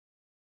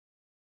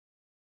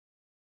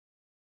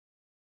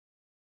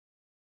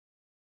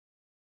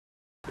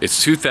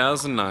It's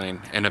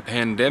 2009 and a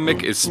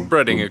pandemic is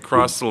spreading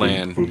across the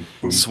land,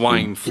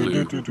 swine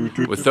flu.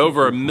 With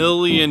over 1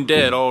 million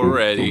dead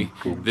already,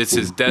 this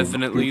is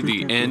definitely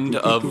the end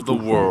of the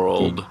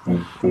world.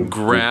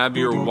 Grab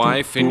your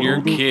wife and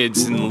your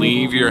kids and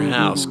leave your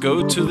house.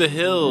 Go to the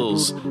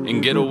hills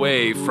and get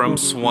away from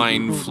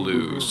swine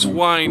flu.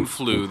 Swine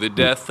flu, the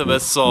death of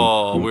us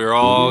all. We're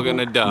all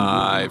gonna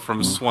die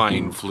from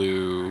swine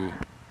flu.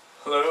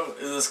 Hello,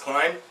 is this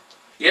Klein?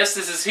 Yes,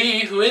 this is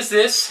he. Who is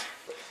this?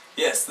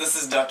 Yes,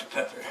 this is Dr.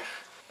 Pepper.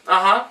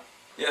 Uh-huh.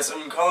 Yes,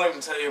 I'm calling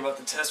to tell you about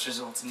the test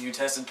results, and you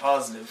tested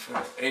positive for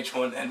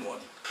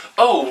H1N1.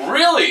 Oh,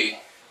 really?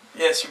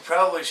 Yes, you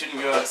probably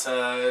shouldn't go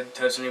outside,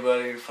 touch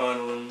anybody,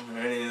 fondle them,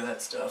 or any of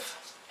that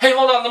stuff. Hey,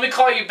 hold on, let me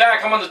call you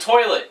back. I'm on the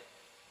toilet.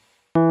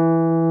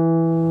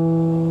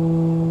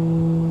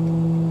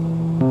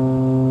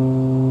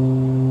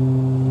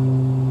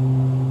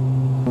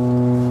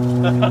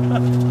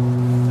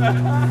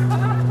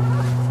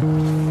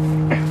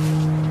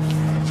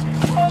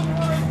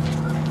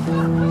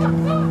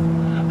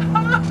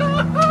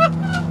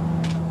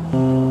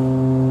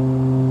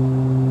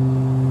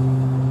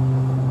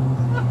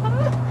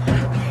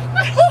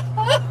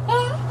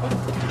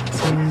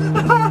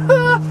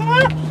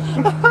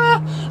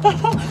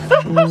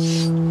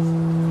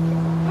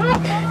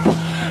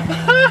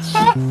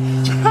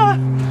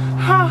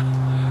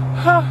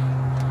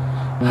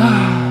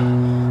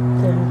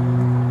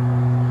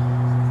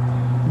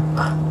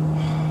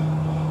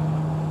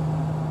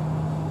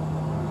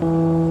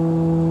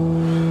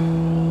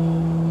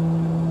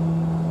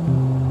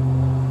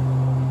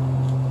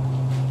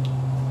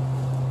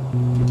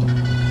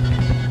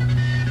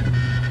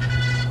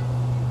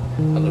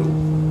 Hello?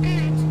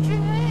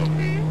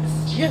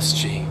 Yes,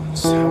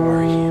 James. How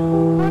are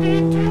you? What are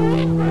you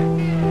doing right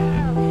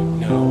now?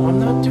 No, I'm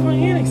not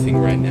doing anything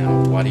right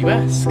now. Why do you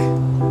ask?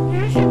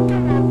 You should get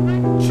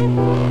a chair.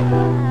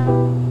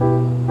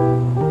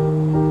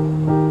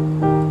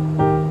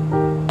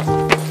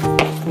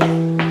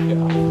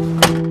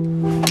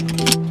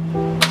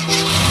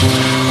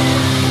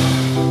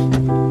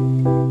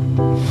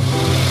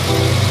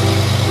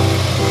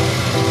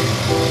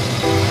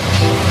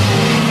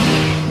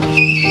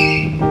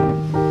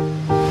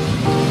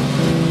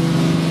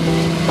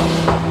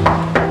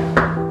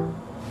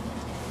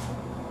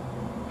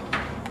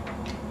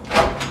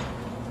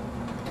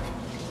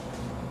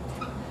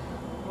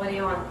 What do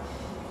you want?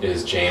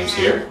 Is James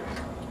here?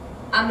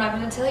 I'm not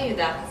going to tell you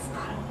that because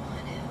I don't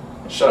want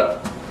to. Shut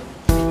up.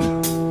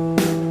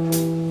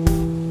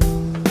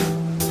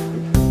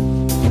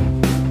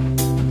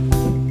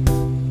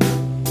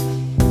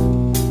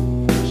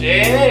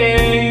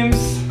 James!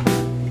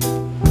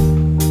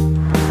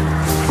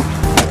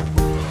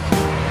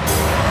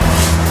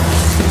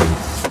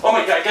 Oh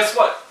my god, guess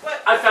what?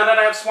 What? I found out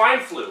I have swine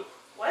flu.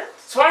 What?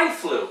 Swine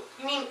flu.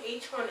 You mean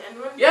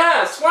H1N1?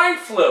 Yeah, swine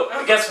flu.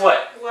 And guess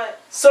what? What?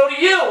 So do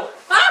you. What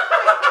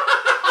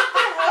the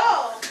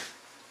hell?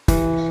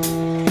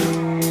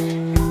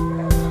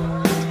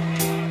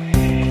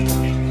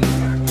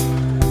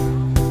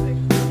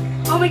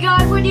 Oh my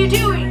god, what are you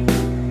doing?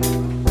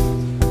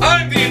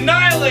 I'm the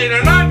Annihilator,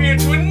 and I'm here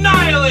to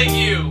annihilate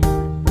you!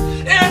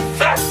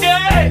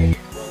 Infected!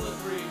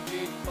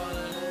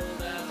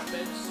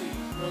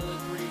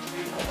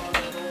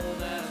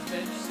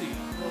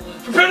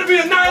 Prepare to be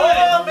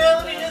annihilated! Oh, man,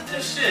 let me hit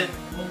this shit!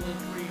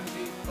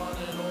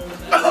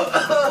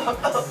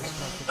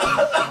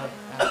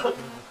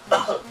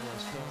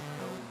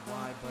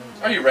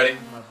 Are you ready?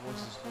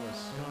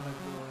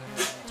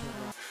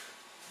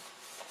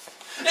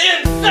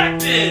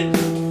 Infected!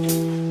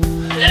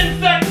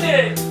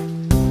 Infected!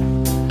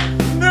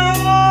 No!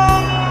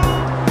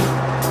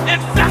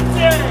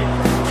 Infected!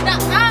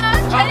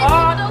 Chinese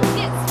people don't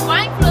get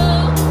swine flu.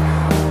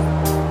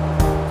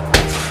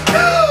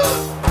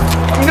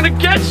 I'm gonna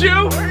get you!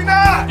 No, you're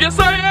not! Yes,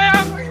 I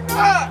am! No, you're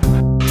not!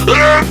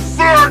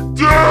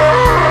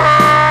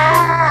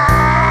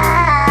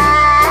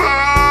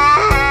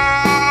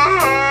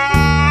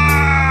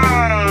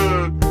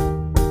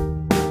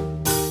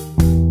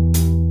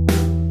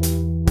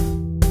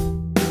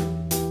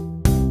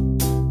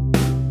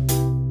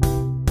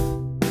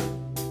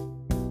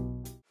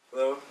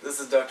 Hello, this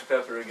is Dr.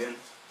 Pepper again.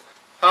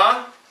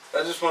 Huh?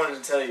 I just wanted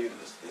to tell you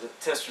that the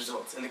test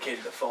results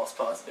indicated a false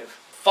positive.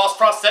 False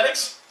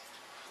prosthetics?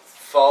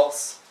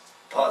 False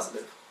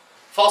positive.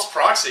 False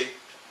proxy?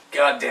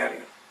 God damn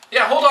you.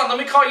 Yeah, hold on, let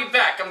me call you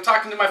back. I'm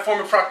talking to my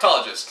former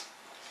proctologist.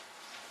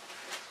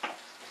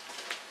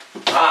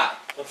 Hi.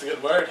 That's a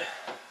good word.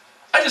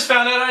 I just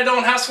found out I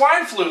don't have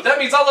swine flu. That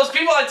means all those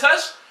people I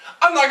touched,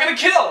 I'm not gonna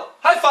kill.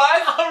 High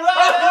five! Alright!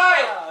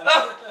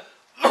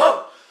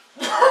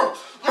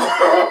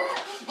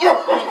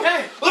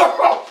 Okay.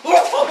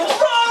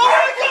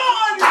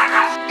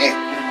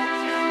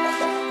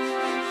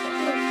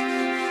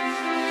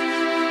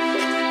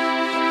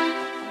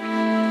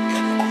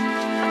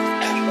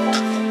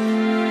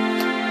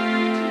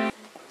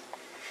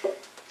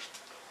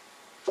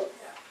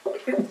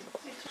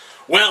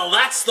 Well,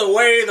 that's the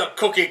way the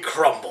cookie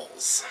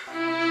crumbles.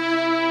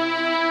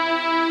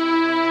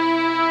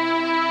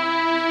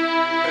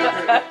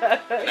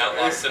 Not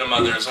lost in a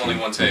mother is only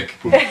one take.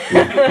 What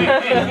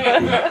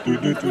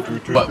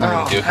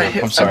were you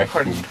doing? I'm sorry.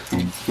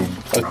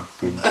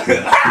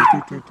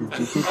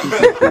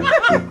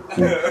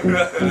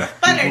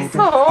 Butters.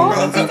 Oh.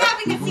 She's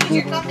having a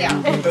seizure. Calm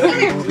down. Come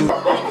here.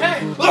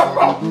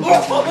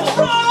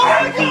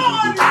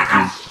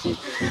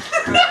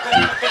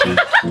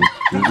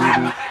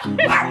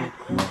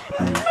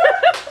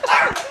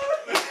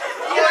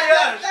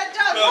 That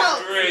dog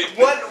helped. Great.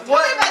 What?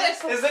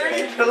 Is there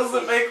any pills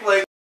that make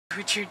like?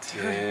 What you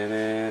doing?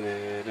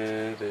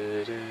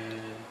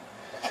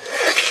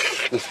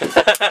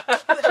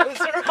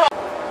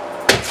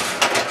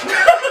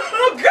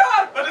 Oh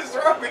God! What is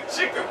wrong with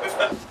you?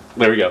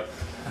 There we go.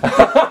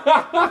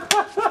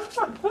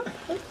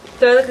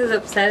 Do I look as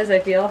upset as I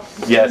feel?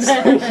 Yes.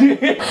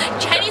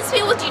 Chinese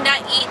people do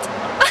not eat.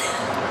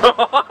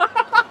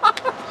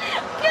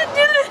 Can't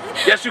do it.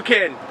 Yes, you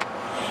can.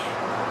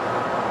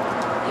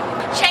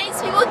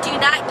 Chinese people do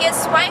not get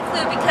swine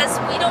flu because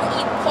we don't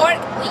eat pork.